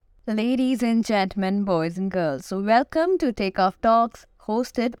Ladies and gentlemen, boys and girls, so welcome to Takeoff Talks,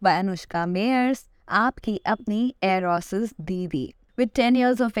 hosted by Anushka Mayers, आपकी अपनी Air Hostess दीदी. With 10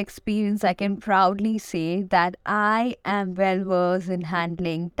 years of experience, I can proudly say that I am well versed in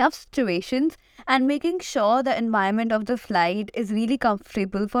handling tough situations and making sure the environment of the flight is really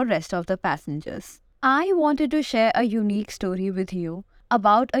comfortable for rest of the passengers. I wanted to share a unique story with you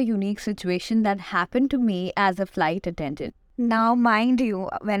about a unique situation that happened to me as a flight attendant. Now, mind you,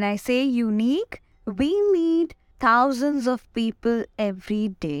 when I say unique, we meet thousands of people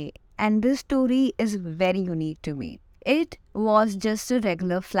every day, and this story is very unique to me. It was just a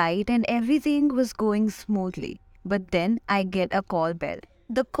regular flight, and everything was going smoothly. But then I get a call bell.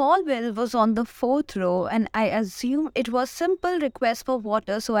 The call bell was on the fourth row, and I assumed it was simple request for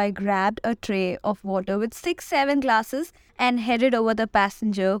water, so I grabbed a tray of water with 6-7 glasses and headed over the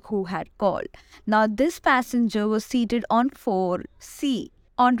passenger who had called. Now this passenger was seated on 4C.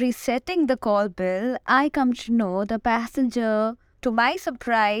 On resetting the call bell, I come to know the passenger, to my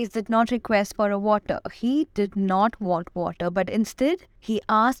surprise, did not request for a water. He did not want water, but instead, he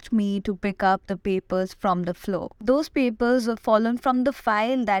asked me to pick up the papers from the floor. Those papers were fallen from the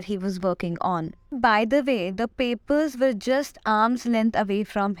file that he was working on. By the way, the papers were just arm's length away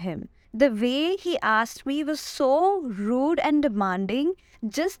from him. The way he asked me was so rude and demanding,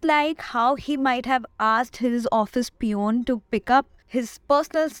 just like how he might have asked his office peon to pick up his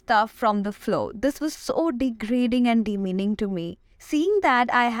personal stuff from the floor. This was so degrading and demeaning to me. Seeing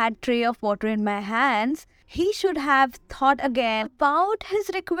that I had tray of water in my hands, he should have thought again about his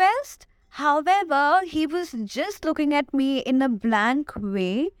request. However, he was just looking at me in a blank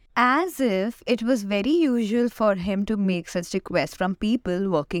way, as if it was very usual for him to make such requests from people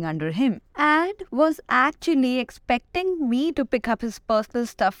working under him, and was actually expecting me to pick up his personal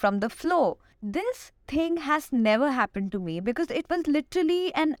stuff from the floor. This thing has never happened to me because it was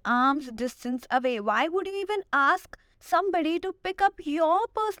literally an arm's distance away. Why would you even ask somebody to pick up your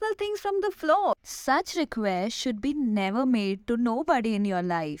personal things from the floor? Such requests should be never made to nobody in your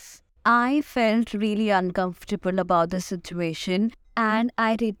life. I felt really uncomfortable about the situation and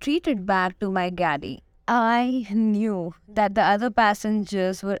I retreated back to my galley. I knew that the other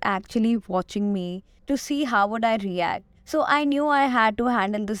passengers were actually watching me to see how would I react. So I knew I had to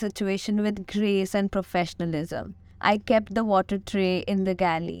handle the situation with grace and professionalism. I kept the water tray in the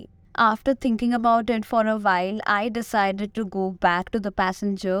galley. After thinking about it for a while, I decided to go back to the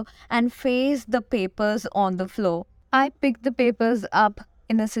passenger and face the papers on the floor. I picked the papers up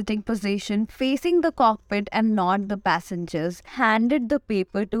in a sitting position, facing the cockpit and not the passengers, handed the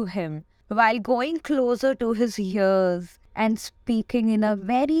paper to him while going closer to his ears and speaking in a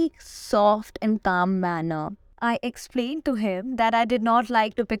very soft and calm manner. I explained to him that I did not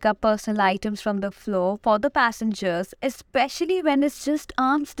like to pick up personal items from the floor for the passengers, especially when it's just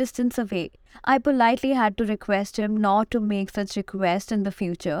arm's distance away. I politely had to request him not to make such requests in the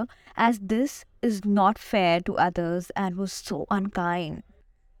future, as this is not fair to others and was so unkind.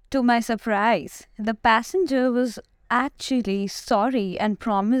 To my surprise, the passenger was actually sorry and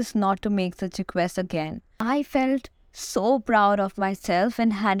promised not to make such requests again. I felt so proud of myself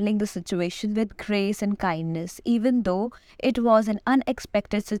in handling the situation with grace and kindness, even though it was an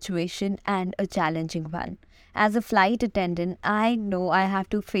unexpected situation and a challenging one. As a flight attendant, I know I have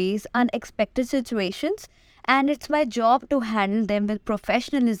to face unexpected situations, and it's my job to handle them with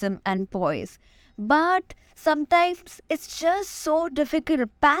professionalism and poise. But sometimes it's just so difficult.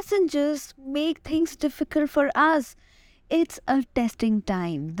 Passengers make things difficult for us. It's a testing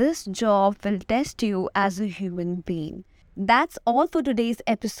time. This job will test you as a human being. That's all for today's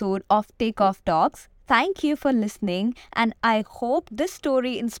episode of Takeoff Talks. Thank you for listening, and I hope this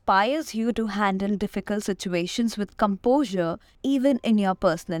story inspires you to handle difficult situations with composure, even in your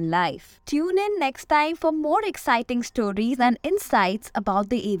personal life. Tune in next time for more exciting stories and insights about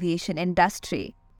the aviation industry.